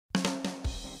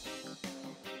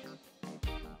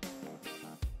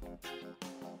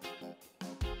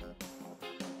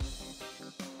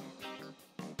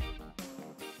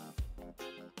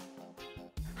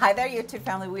Hi there, YouTube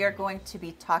family. We are going to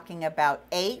be talking about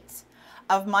 8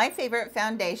 of my favorite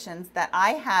foundations that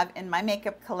I have in my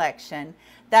makeup collection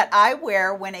that I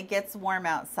wear when it gets warm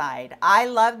outside. I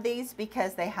love these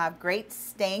because they have great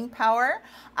staying power.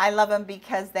 I love them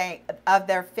because of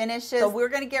their finishes. So we're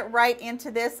going to get right into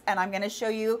this, and I'm going to show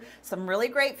you some really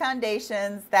great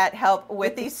foundations that help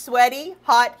with these sweaty,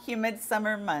 hot, humid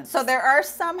summer months. So there are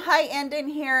some high-end in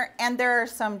here, and there are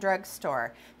some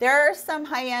drugstore. There are some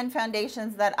high-end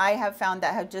foundations that I have found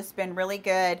that have just been really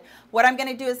good. What I'm going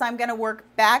to do is I'm going to work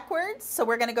backwards. So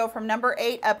we're going to go from number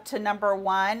 8 up to number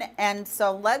 1. And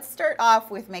so let's start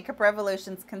off with Makeup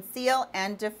Revolution's Conceal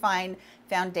and Define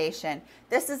Foundation.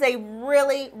 This is a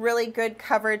really good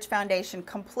coverage foundation,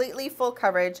 completely full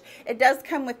coverage. It does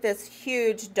come with this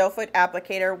huge doe foot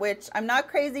applicator, which I'm not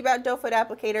crazy about doe foot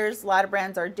applicators. A lot of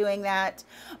brands are doing that,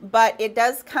 but it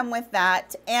does come with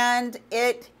that, and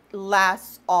it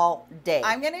lasts all day.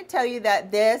 I'm going to tell you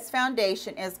that this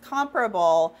foundation is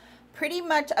comparable, pretty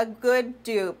much a good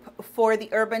dupe for the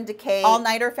Urban Decay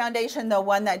All-Nighter Foundation, the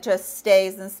one that just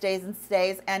stays and stays and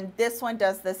stays, and this one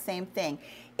does the same thing.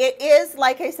 It is,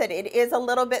 like I said, it is a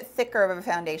little bit thicker of a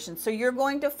foundation, so you're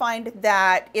going to find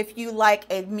that if you like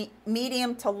a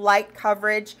medium to light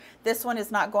coverage, this one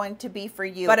is not going to be for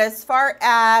you. But as far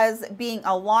as being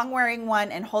a long-wearing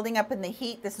one and holding up in the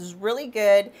heat, this is really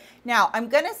good. Now, I'm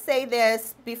going to say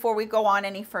this before we go on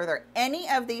any further. Any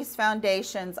of these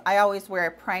foundations, I always wear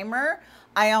a primer.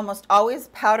 I almost always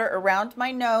powder around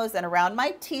my nose and around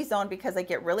my T-zone because I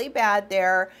get really bad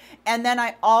there. And then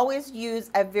I always use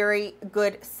a very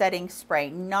good setting spray,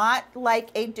 not like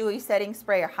a dewy setting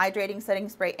spray or hydrating setting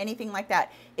spray, anything like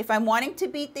that. If I'm wanting to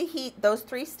beat the heat, those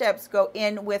 3 steps go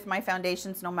in with my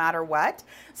foundations no matter what.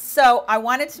 So I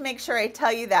wanted to make sure I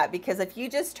tell you that, because if you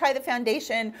just try the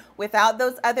foundation without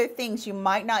those other things, you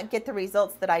might not get the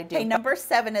results that I do. Okay, number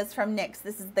 7 is from NYX.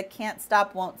 This is the Can't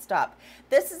Stop, Won't Stop.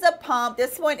 This is a pump.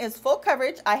 This one is full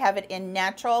coverage. I have it in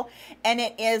natural, and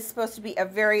it is supposed to be a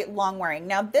very long wearing.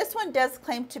 Now, this one does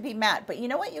claim to be matte, but you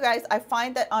know what, you guys? I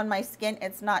find that on my skin,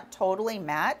 it's not totally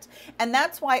matte, and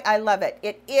that's why I love it.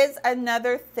 It is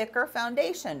another thicker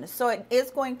foundation, so it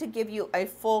is going to give you a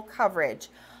full coverage.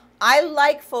 I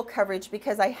like full coverage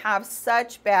because I have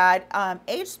such bad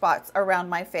age spots around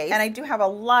my face, and I do have a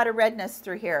lot of redness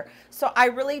through here. So I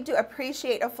really do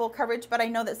appreciate a full coverage, but I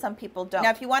know that some people don't. Now,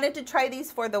 if you wanted to try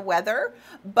these for the weather,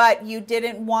 but you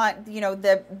didn't want, you know,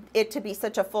 it to be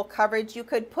such a full coverage, you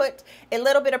could put a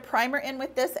little bit of primer in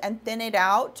with this and thin it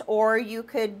out, or you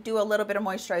could do a little bit of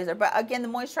moisturizer. But again, the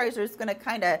moisturizer is going to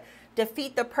kind of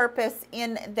defeat the purpose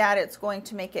in that it's going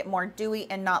to make it more dewy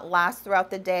and not last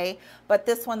throughout the day. But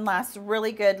this one lasts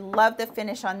really good. Love the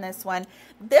finish on this one.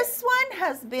 This one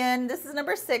has been, this is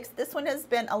number 6. This one has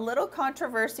been a little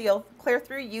controversial clear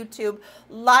through YouTube.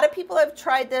 A lot of people have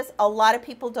tried this. A lot of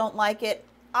people don't like it.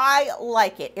 I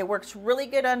like it. It works really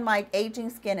good on my aging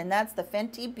skin, and that's the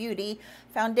Fenty Beauty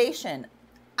foundation.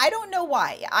 I don't know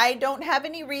why. I don't have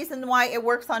any reason why it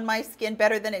works on my skin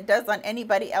better than it does on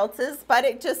anybody else's, but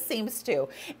it just seems to.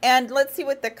 And let's see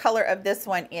what the color of this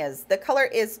one is. The color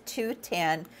is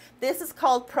 210. This is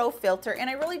called Pro Filter, and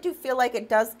I really do feel like it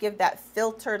does give that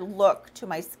filtered look to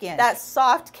my skin. That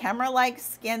soft camera-like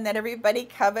skin that everybody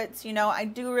covets, you know, I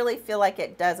do really feel like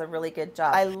it does a really good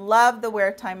job. I love the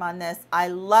wear time on this. I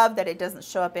love that it doesn't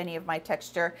show up any of my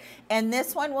texture, and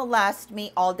this one will last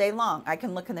me all day long. I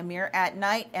can look in the mirror at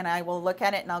night and I will look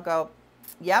at it and I'll go,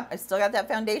 yep, I still got that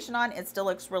foundation on. It still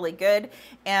looks really good,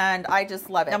 and I just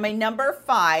love it. Now, my number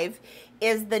 5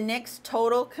 is the NYX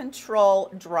Total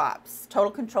Control Drops,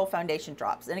 Total Control Foundation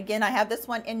Drops. And again, I have this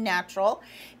one in natural,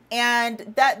 and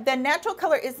the natural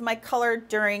color is my color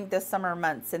during the summer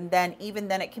months, and then even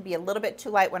then it can be a little bit too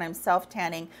light when I'm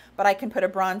self-tanning, but I can put a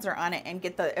bronzer on it and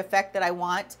get the effect that I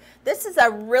want. This is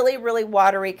a really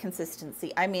watery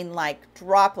consistency. I mean, like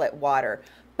droplet water,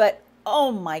 but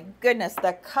oh my goodness,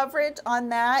 the coverage on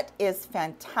that is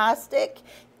fantastic.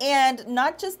 And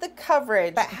not just the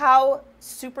coverage, but how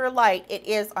super light it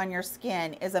is on your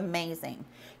skin is amazing.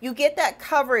 You get that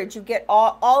coverage, you get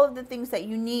all of the things that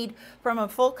you need from a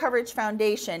full coverage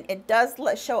foundation. It does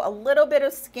show a little bit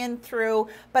of skin through,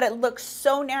 but it looks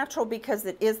so natural because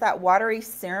it is that watery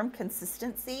serum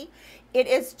consistency. It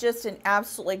is just an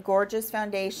absolutely gorgeous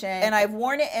foundation, and I've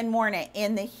worn it and worn it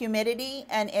in the humidity,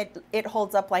 and it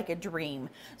holds up like a dream.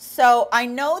 So I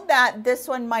know that this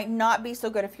one might not be so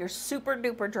good if you're super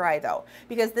duper dry though,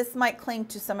 because this might cling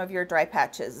to some of your dry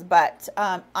patches. But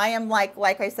I am like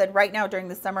I said, right now during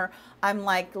the summer, I'm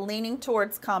like leaning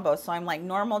towards combo. So I'm like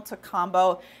normal to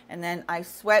combo, and then I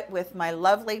sweat with my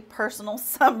lovely personal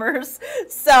summers.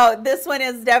 So this one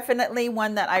is definitely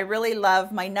one that I really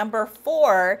love. My number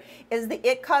 4 is the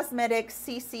IT Cosmetics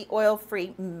CC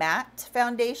Oil-Free Matte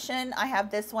Foundation. I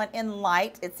have this one in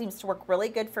light. It seems to work really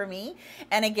good for me.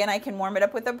 And again, I can warm it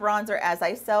up with a bronzer as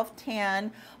I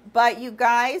self-tan. But you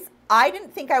guys, I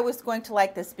didn't think I was going to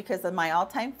like this because of my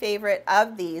all-time favorite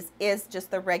of these is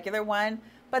just the regular one.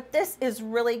 But this is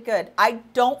really good. I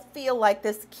don't feel like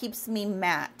this keeps me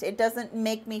matte. It doesn't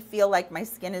make me feel like my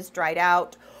skin is dried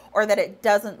out, or that it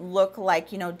doesn't look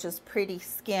like, you know, just pretty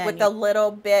skin with a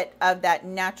little bit of that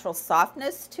natural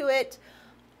softness to it.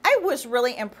 I was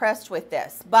really impressed with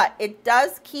this, but it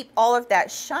does keep all of that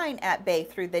shine at bay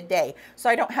through the day. So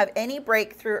I don't have any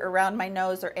breakthrough around my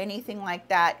nose or anything like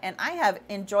that. And I have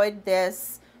enjoyed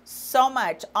this so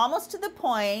much, almost to the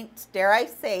point, dare I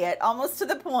say it, almost to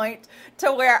the point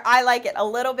to where I like it a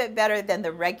little bit better than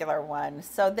the regular one.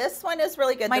 So this one is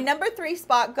really good. My number 3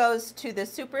 spot goes to the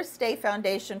Super Stay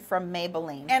Foundation from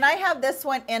Maybelline. And I have this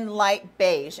one in light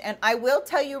beige. And I will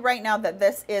tell you right now that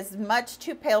this is much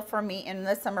too pale for me in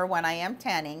the summer when I am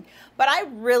tanning. But I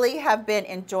really have been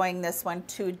enjoying this one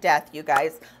to death, you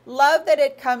guys. Love that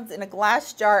it comes in a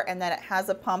glass jar and that it has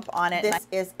a pump on it. This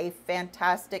is a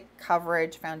fantastic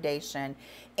coverage foundation.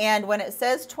 And when it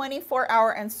says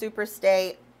 24-hour and Super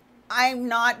Stay, I'm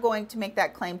not going to make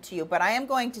that claim to you, but I am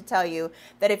going to tell you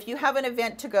that if you have an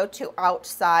event to go to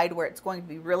outside where it's going to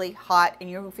be really hot and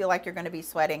you feel like you're going to be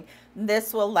sweating,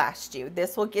 this will last you.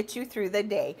 This will get you through the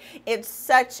day. It's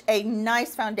such a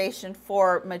nice foundation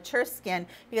for mature skin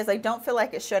because I don't feel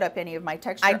like it showed up any of my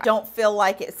texture. I don't feel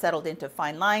like it settled into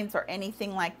fine lines or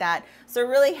anything like that. So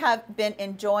really have been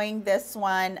enjoying this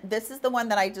one. This is the one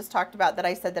that I just talked about that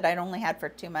I said that I'd only had for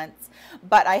 2 months,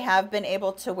 but I have been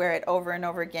able to wear it over and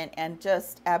over again and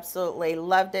just absolutely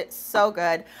loved it. So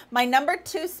good. My number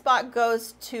 2 spot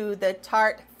goes to the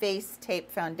Tarte Face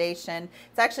Tape Foundation.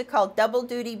 It's actually called Double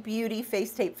Duty Beauty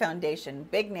Face Tape Foundation.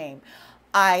 Big name.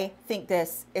 I think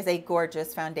this is a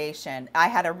gorgeous foundation. I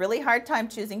had a really hard time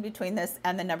choosing between this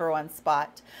and the number 1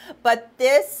 spot. But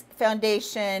this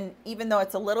foundation, even though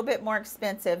it's a little bit more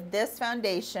expensive, this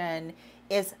foundation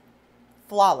is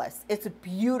flawless. It's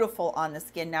beautiful on the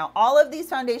skin. Now, all of these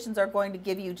foundations are going to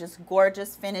give you just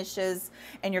gorgeous finishes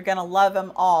and you're going to love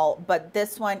them all, but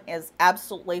this one is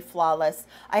absolutely flawless.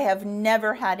 I have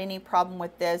never had any problem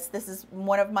with this. This is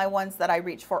one of my ones that I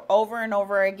reach for over and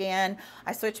over again.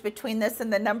 I switch between this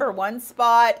and the number 1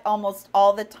 spot almost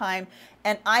all the time.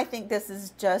 And I think this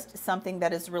is just something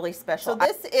that is really special. So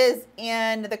this is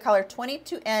in the color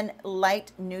 22N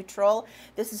Light Neutral.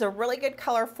 This is a really good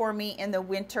color for me in the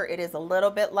winter. It is a little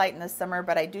bit light in the summer,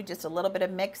 but I do just a little bit of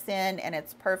mix in and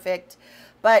it's perfect.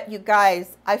 But you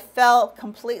guys, I fell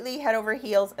completely head over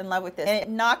heels in love with this. And it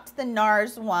knocked the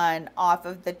NARS one off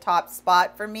of the top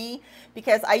spot for me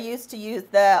because I used to use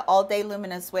the All Day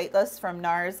Luminous Weightless from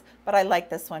NARS, but I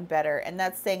like this one better. And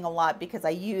that's saying a lot because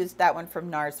I used that one from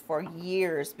NARS for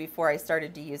years before I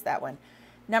started to use that one.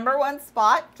 Number 1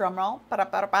 spot, drum roll,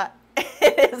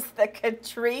 it is the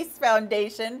Catrice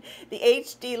Foundation, the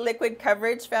HD Liquid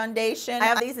Coverage Foundation. I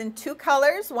have these in 2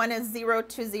 colors. One is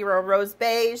 020 Rose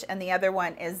Beige and the other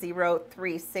one is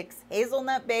 036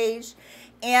 Hazelnut Beige.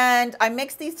 And I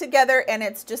mix these together and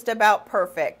it's just about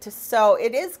perfect. So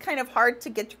it is kind of hard to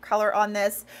get your color on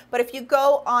this, but if you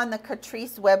go on the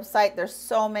Catrice website, there's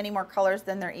so many more colors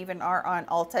than there even are on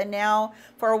Ulta now.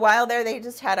 For a while there, they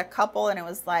just had a couple and it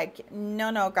was like,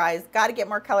 no, guys, got to get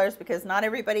more colors because not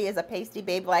everybody is a pasty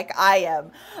babe like I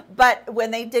am. But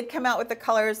when they did come out with the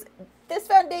colors, this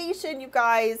foundation, you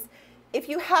guys, if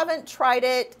you haven't tried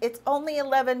it, it's only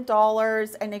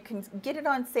 $11 and you can get it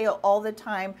on sale all the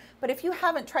time. But if you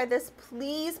haven't tried this,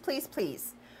 please, please,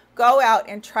 please go out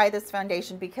and try this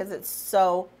foundation because it's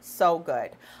so, so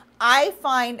good. I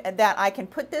find that I can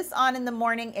put this on in the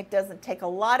morning. It doesn't take a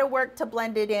lot of work to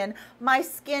blend it in. My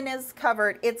skin is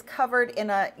covered. It's covered in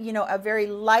a, a very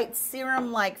light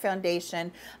serum-like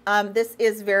foundation. This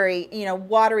is very,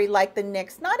 watery like the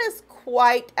NYX. Not as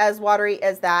quite as watery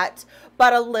as that,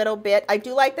 but a little bit. I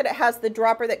do like that it has the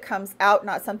dropper that comes out,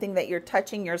 not something that you're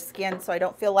touching your skin, so I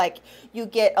don't feel like you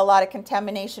get a lot of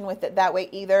contamination with it that way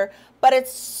either. But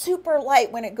it's super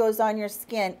light when it goes on your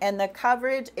skin, and the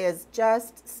coverage is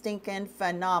just stinking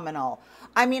phenomenal.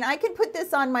 I mean, I can put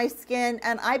this on my skin,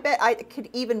 and I bet I could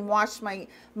even wash my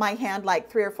hand like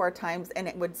 3 or 4 times, and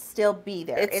it would still be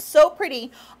there. It's so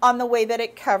pretty on the way that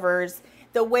it covers.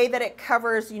 the way that it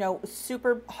covers, you know,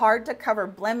 super hard to cover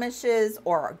blemishes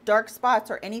or dark spots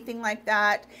or anything like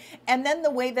that. And then the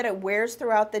way that it wears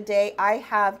throughout the day, I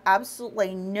have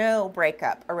absolutely no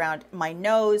breakup around my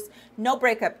nose, no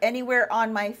breakup anywhere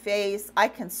on my face. I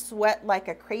can sweat like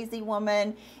a crazy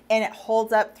woman and it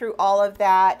holds up through all of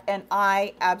that. And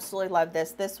I absolutely love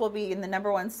this. This will be in the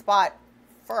 #1 spot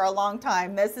for a long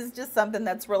time. This is just something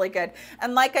that's really good.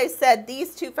 And like I said,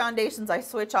 these two foundations, I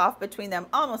switch off between them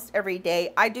almost every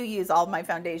day. I do use all my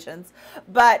foundations,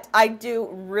 but I do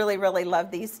really, really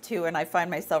love these two, and I find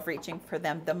myself reaching for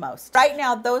them the most. Right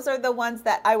now, those are the ones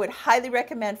that I would highly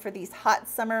recommend for these hot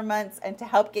summer months and to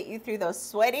help get you through those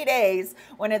sweaty days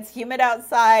when it's humid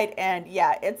outside and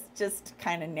yeah, it's just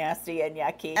kind of nasty and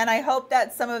yucky. And I hope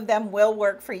that some of them will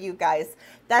work for you guys.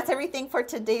 That's everything for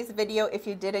today's video. If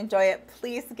you did enjoy it,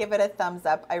 please give it a thumbs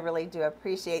up. I really do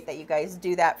appreciate that you guys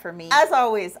do that for me. As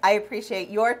always, I appreciate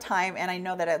your time and I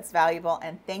know that it's valuable,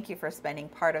 and thank you for spending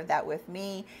part of that with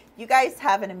me. You guys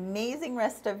have an amazing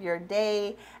rest of your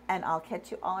day, and I'll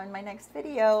catch you all in my next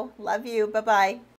video. Love you. Bye-bye.